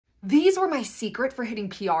These were my secret for hitting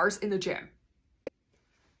PRs in the gym.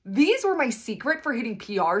 These were my secret for hitting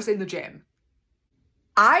PRs in the gym.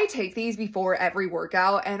 I take these before every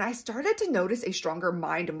workout, and I started to notice a stronger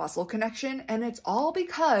mind-muscle connection, and it's all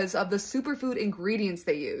because of the superfood ingredients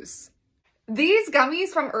they use. These gummies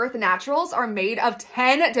from Urth Naturals are made of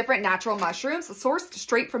 10 different natural mushrooms sourced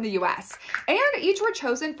straight from the US, and each were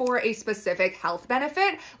chosen for a specific health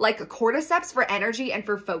benefit, like cordyceps for energy and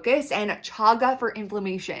for focus, and chaga for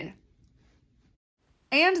inflammation.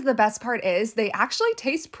 And the best part is they actually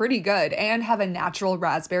taste pretty good and have a natural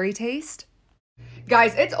raspberry taste.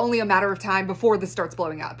 Guys, it's only a matter of time before this starts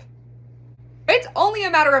blowing up. It's only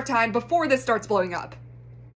a matter of time before this starts blowing up.